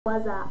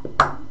What's up?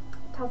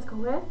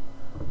 Tazzicle here,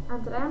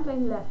 and today I'm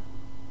playing Lift.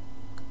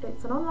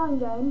 It's an online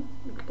game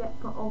you can get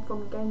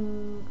from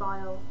Game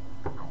File,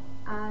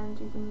 and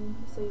you can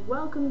see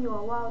welcome, you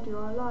are wild, you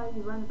are alive,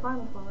 you roam the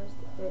primal forest,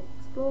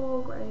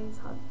 explore, graze,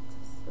 hunt,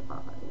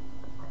 survive.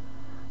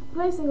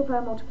 Play single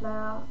player,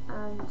 multiplayer,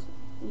 and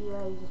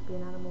yeah, you just be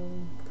an animal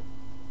and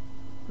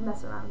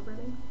mess around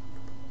really.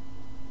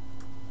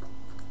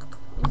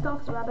 You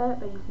start as a rabbit,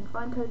 but you can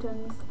find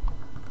totems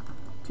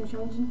to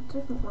change into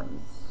different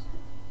ones.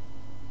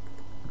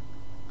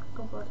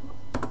 Oh god.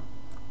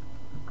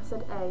 I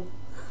said A.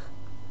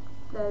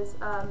 There's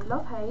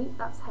love, hate,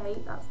 that's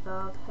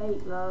love,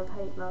 hate, love,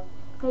 hate, love.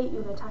 Hate,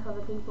 you can attack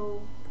other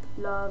people.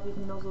 Love, you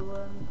can nozzle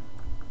them.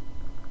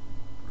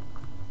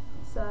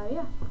 So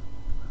yeah.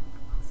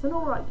 It's an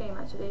alright game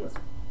actually, it's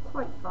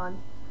quite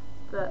fun.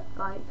 But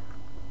like,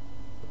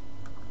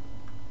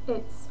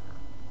 it's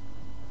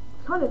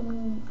kind of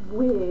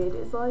weird,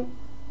 it's like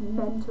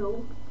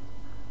mental.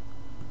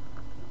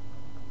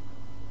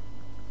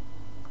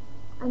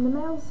 And the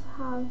males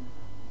have,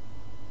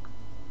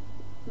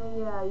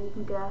 yeah, you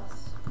can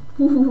guess.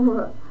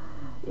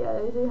 Yeah,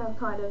 they do have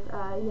kind of,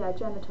 yeah,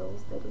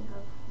 genitals. They do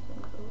have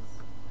genitals.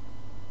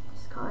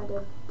 Which is kind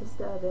of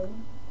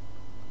disturbing.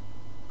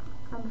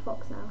 I'm a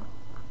fox now.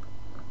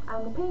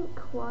 And the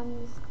pink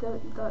ones, the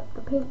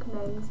pink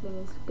names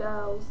means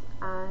girls,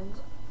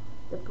 and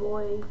the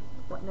boy,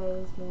 what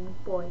names mean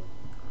boy.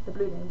 The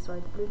blue names,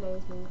 sorry, the blue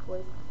names mean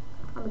boys.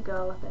 I'm a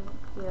girl, I think,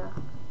 yeah.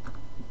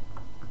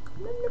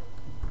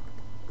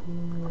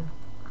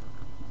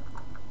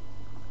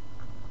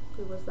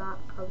 Who was that?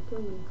 I'll kill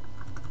you.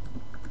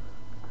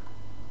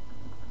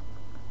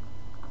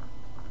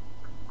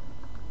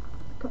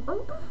 Come on.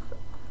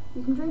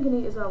 You can drink and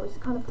eat as well, which is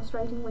kind of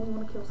frustrating when you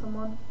want to kill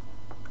someone.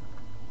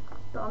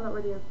 But I'm not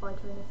really a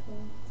fighter in this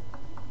game.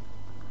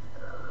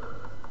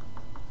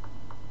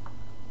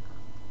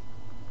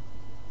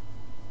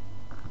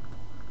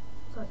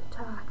 It's like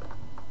attack.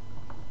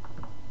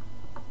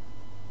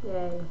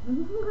 Yay.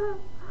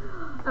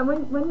 And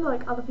when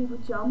like other people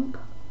jump,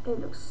 it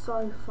looks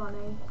so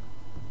funny.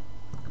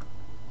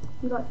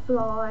 You like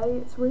fly,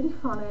 it's really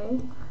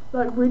funny,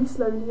 like really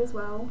slowly as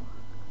well,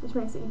 which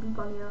makes it even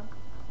funnier.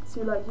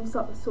 So you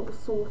start to sort of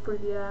soar through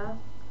the air.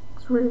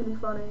 It's really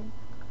funny.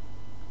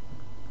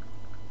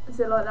 Is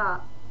it like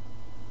that?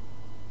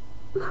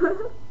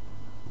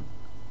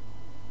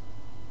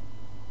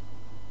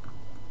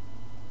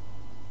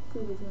 See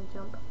if he's gonna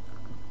jump.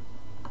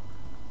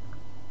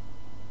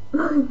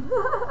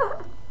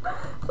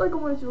 It's like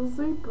almost your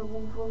super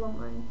wolf or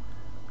something.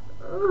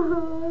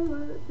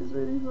 It's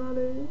really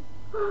funny.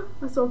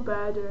 I saw a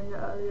bear doing it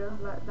earlier,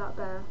 like that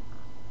bear.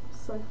 It's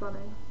so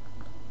funny.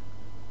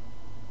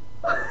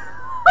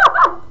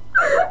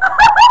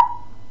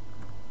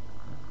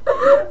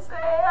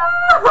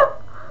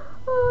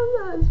 Oh,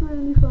 that is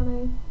really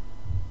funny.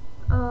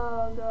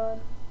 Oh god,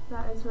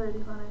 that is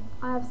really funny.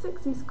 I have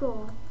 60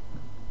 score.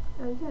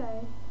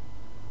 Okay.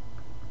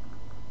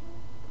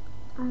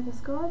 I have a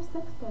score of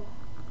 60.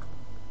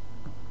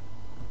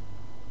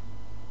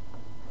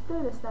 Let's do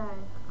this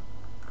thing.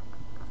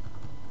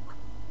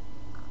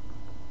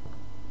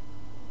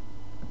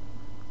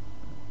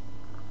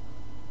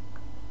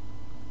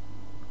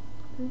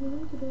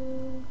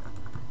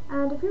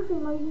 And if you're a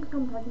female, you can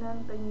become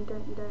pregnant, but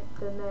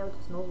the male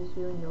just nozzles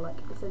you and you're like,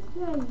 it says,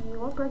 yeah,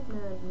 you are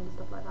pregnant and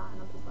stuff like that,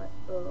 and I'm just like,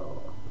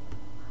 oh.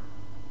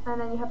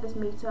 And then you have this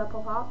meter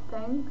pop up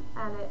thing,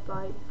 and it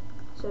like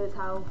shows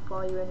how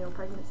far you're in your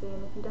pregnancy,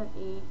 and if you don't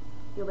eat,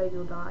 your baby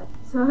will die.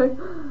 So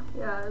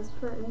yeah, it's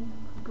pretty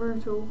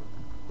brutal.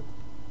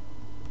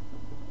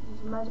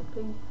 Just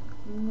magically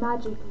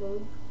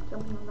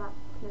jumping on that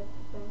cliff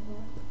thing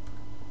here.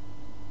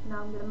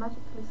 Now I'm gonna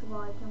magically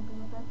survive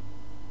jumping off it.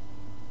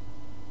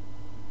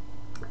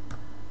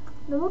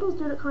 The models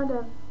do look kind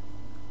of.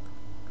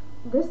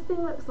 This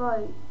thing looks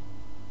like.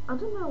 I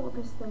don't know what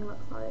this thing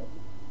looks like.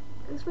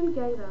 It looks really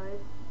gay though.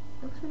 It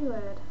looks really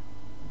weird.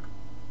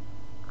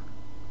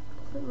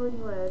 It's like really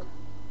weird.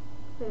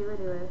 Really,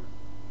 really weird.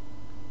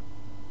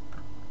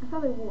 Look how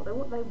they walk. They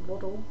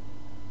waddle.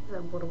 They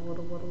waddle,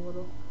 waddle, waddle,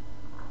 waddle.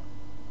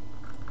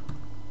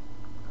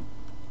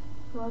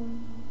 Run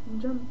and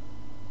jump.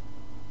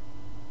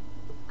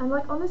 And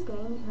like on this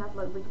game, you can have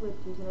like really weird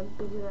usernames,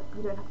 but you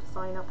don't have to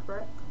sign up for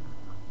it.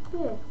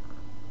 Yeah.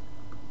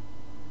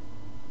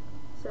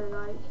 So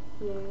like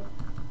you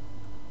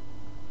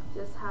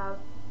just have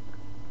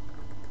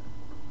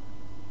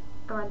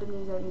a random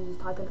username you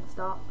just type in at the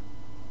start.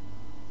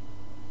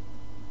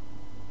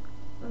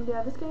 And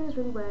yeah, this game is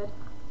really weird.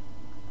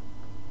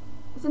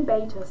 It's in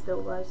beta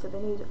still though, so they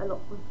need a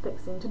lot of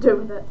fixing to do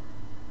with it.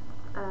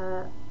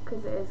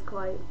 Because it is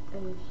quite a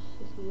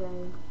shitty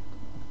game.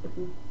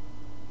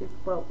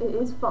 Well, it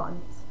is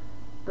fun,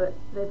 but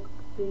the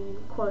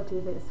quality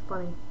of it is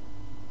funny,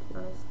 to be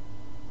honest.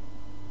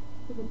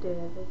 Look at deer,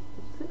 it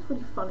just looks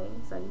really funny,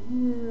 so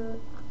yeah.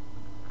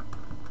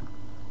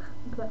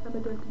 But I'm a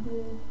dirty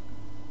deer.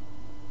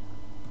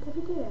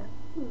 Dirty deer.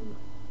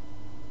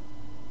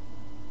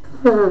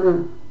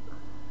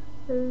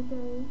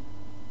 Okay.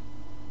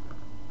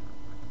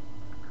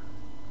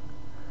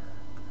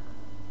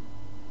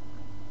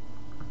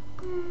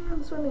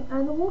 I'm swimming,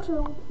 and the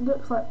water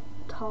looks like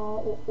tar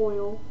or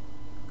oil.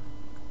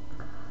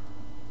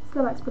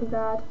 Stomach's pretty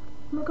bad.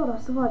 Oh my god, I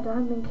survived. I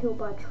haven't been killed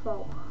by a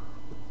troll.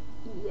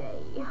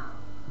 Yay.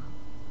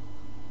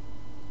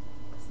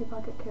 Let's see if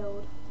I get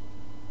killed.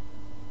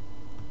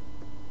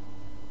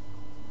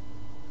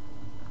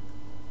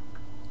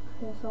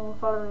 Here's someone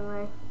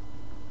following me.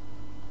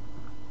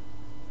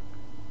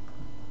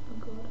 Oh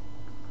god.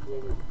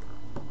 Yay.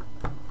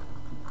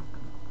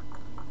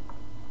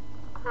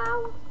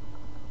 Ow!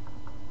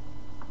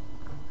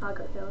 I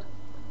got killed.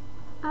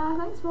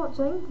 Thanks for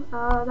watching.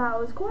 That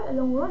was quite a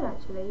long run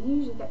actually. You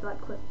usually get like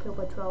killed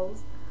by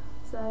trolls.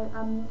 So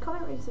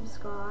comment, rate,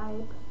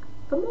 subscribe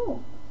for more.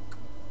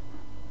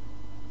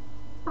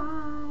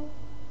 Bye.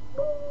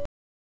 Woo.